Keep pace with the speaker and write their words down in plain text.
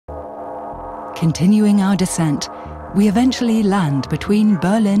Continuing our descent, we eventually land between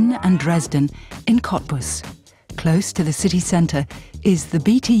Berlin and Dresden in Cottbus. Close to the city centre is the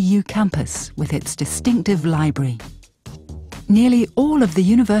BTU campus with its distinctive library. Nearly all of the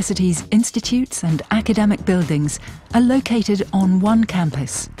university's institutes and academic buildings are located on one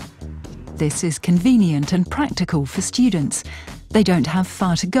campus. This is convenient and practical for students. They don't have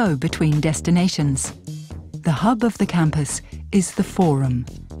far to go between destinations. The hub of the campus is the Forum,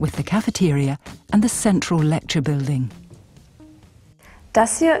 with the cafeteria and the central lecture building.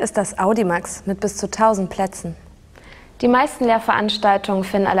 Das hier ist das Audimax mit bis zu 1000 Plätzen. Die meisten Lehrveranstaltungen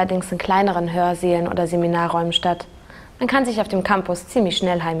finden allerdings in kleineren Hörsälen oder Seminarräumen statt. Man kann sich auf dem Campus ziemlich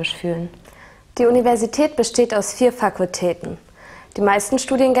schnell heimisch fühlen. Die Universität besteht aus 4 Fakultäten. Die meisten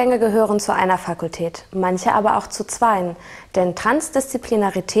Studiengänge gehören zu einer Fakultät, manche aber auch zu 2, denn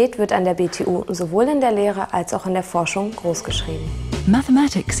Transdisziplinarität wird an der BTU sowohl in der Lehre als auch in der Forschung großgeschrieben.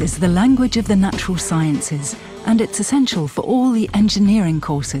 Mathematics is the language of the natural sciences, and it's essential for all the engineering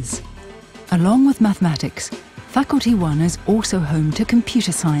courses. Along with mathematics, Faculty 1 is also home to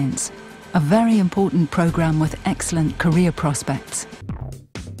computer science, a very important program with excellent career prospects.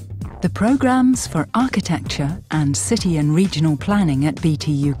 The programs for architecture and city and regional planning at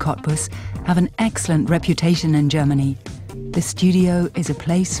BTU Cottbus have an excellent reputation in Germany. The studio is a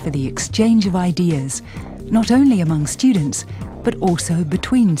place for the exchange of ideas, not only among students, but also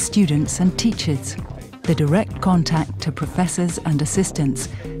between students and teachers. The direct contact to professors and assistants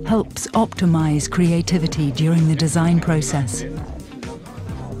helps optimize creativity during the design process.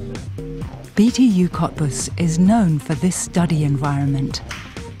 BTU Cottbus is known for this study environment,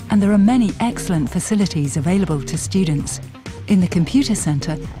 and there are many excellent facilities available to students. In the computer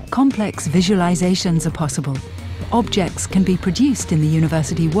centre, complex visualizations are possible. Objects can be produced in the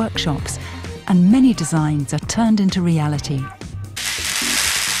university workshops, and many designs are turned into reality.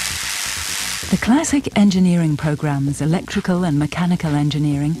 The classic engineering programs, electrical and mechanical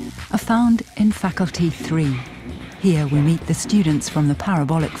engineering, are found in Faculty 3. Here we meet the students from the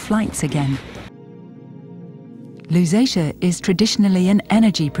parabolic flights again. Lusatia is traditionally an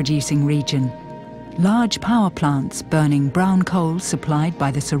energy-producing region. Large power plants burning brown coal supplied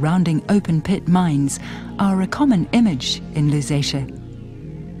by the surrounding open-pit mines are a common image in Lusatia.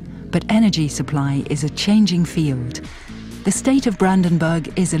 But energy supply is a changing field. The state of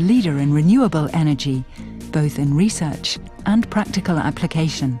Brandenburg is a leader in renewable energy, both in research and practical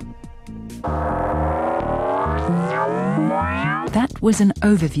application. That was an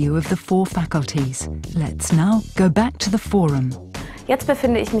overview of the 4 faculties. Let's now go back to the Forum. Jetzt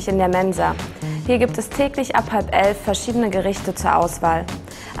befinde ich mich in der Mensa. Hier gibt es täglich ab 10:30 verschiedene Gerichte zur Auswahl.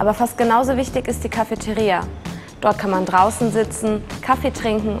 Aber fast genauso wichtig ist die Cafeteria. Dort kann man draußen sitzen, Kaffee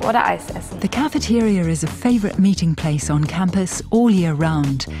trinken oder Eis essen. The cafeteria is a favorite meeting place on campus all year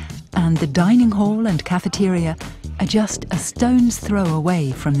round, and the dining hall and cafeteria are just a stone's throw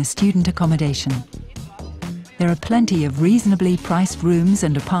away from the student accommodation. There are plenty of reasonably priced rooms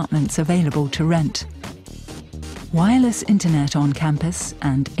and apartments available to rent. Wireless internet on campus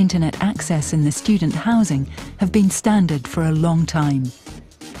and internet access in the student housing have been standard for a long time.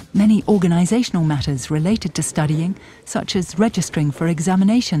 Many organisational matters related to studying, such as registering for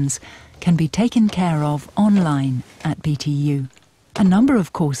examinations, can be taken care of online at BTU. A number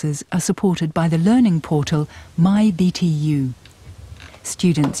of courses are supported by the learning portal MyBTU.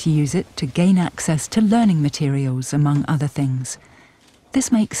 Students use it to gain access to learning materials, among other things.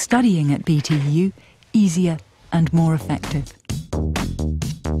 This makes studying at BTU easier and more effective.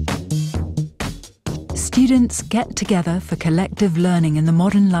 Students get together for collective learning in the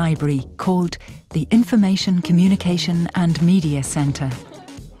modern library called the Information, Communication and Media Centre.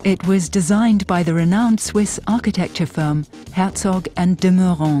 It was designed by the renowned Swiss architecture firm Herzog and de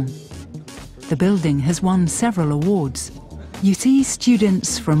Meuron. The building has won several awards. You see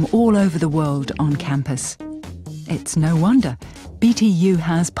students from all over the world on campus. It's no wonder BTU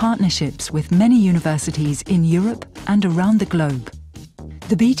has partnerships with many universities in Europe and around the globe.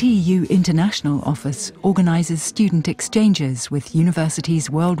 The BTU International Office organises student exchanges with universities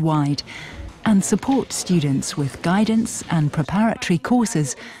worldwide and supports students with guidance and preparatory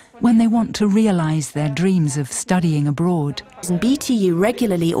courses when they want to realise their dreams of studying abroad. BTU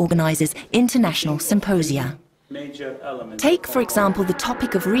regularly organises international symposia. Take, for example, the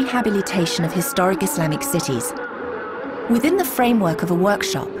topic of rehabilitation of historic Islamic cities. Within the framework of a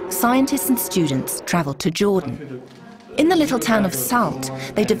workshop, scientists and students travelled to Jordan. In the little town of Salt,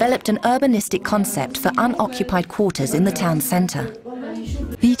 they developed an urbanistic concept for unoccupied quarters in the town centre.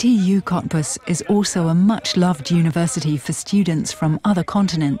 BTU Cottbus is also a much-loved university for students from other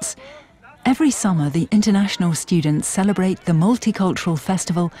continents. Every summer, the international students celebrate the multicultural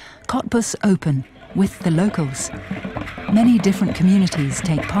festival Cottbus Open with the locals. Many different communities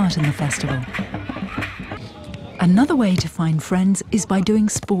take part in the festival. Another way to find friends is by doing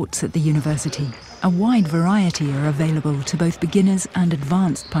sports at the university. A wide variety are available to both beginners and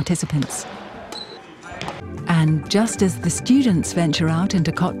advanced participants. And just as the students venture out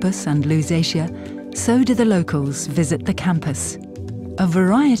into Cottbus and Lusatia, so do the locals visit the campus. A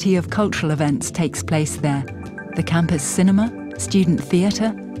variety of cultural events takes place there. The campus cinema, student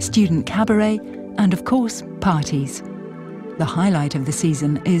theatre, student cabaret, and of course, parties. The highlight of the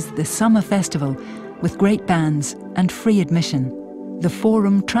season is the summer festival, with great bands and free admission. The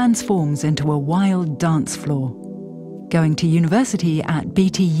forum transforms into a wild dance floor. Going to university at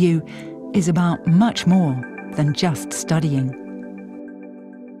BTU is about much more than just studying.